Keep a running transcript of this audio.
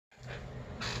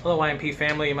Hello WMP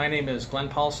family, my name is Glenn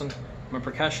Paulson. I'm a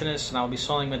percussionist and I'll be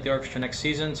soloing with the orchestra next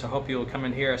season, so I hope you will come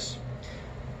and hear us.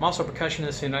 I'm also a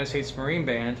percussionist in the United States Marine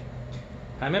Band.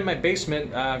 I'm in my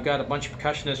basement. I've got a bunch of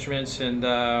percussion instruments and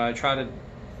I try to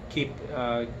keep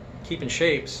in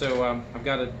shape, so I've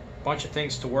got a bunch of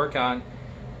things to work on.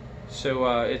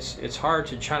 So it's hard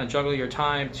to try to juggle your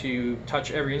time to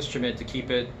touch every instrument to keep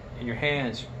it in your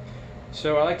hands.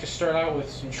 So I like to start out with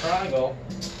some triangle,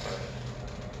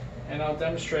 and I'll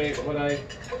demonstrate what I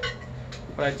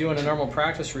do in a normal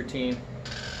practice routine,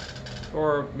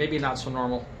 or maybe not so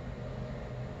normal.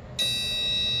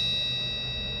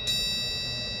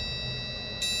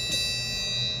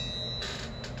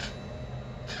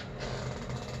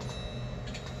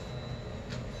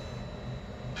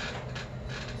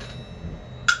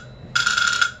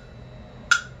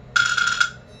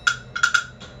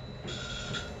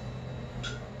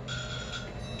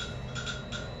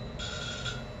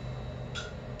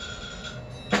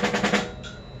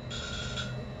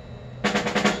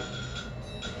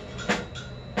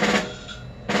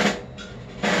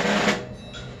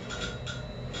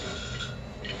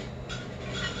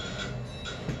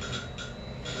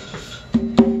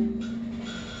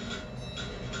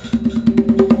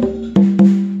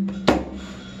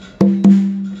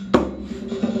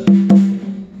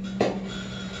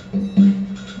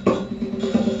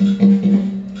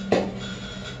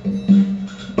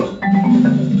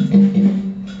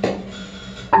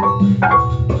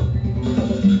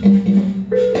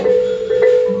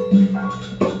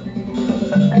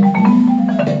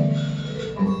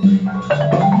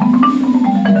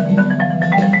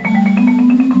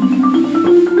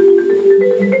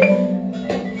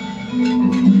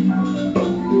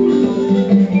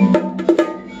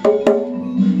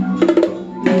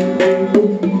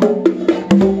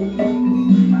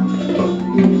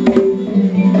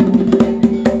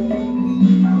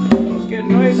 It's getting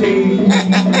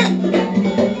noisy.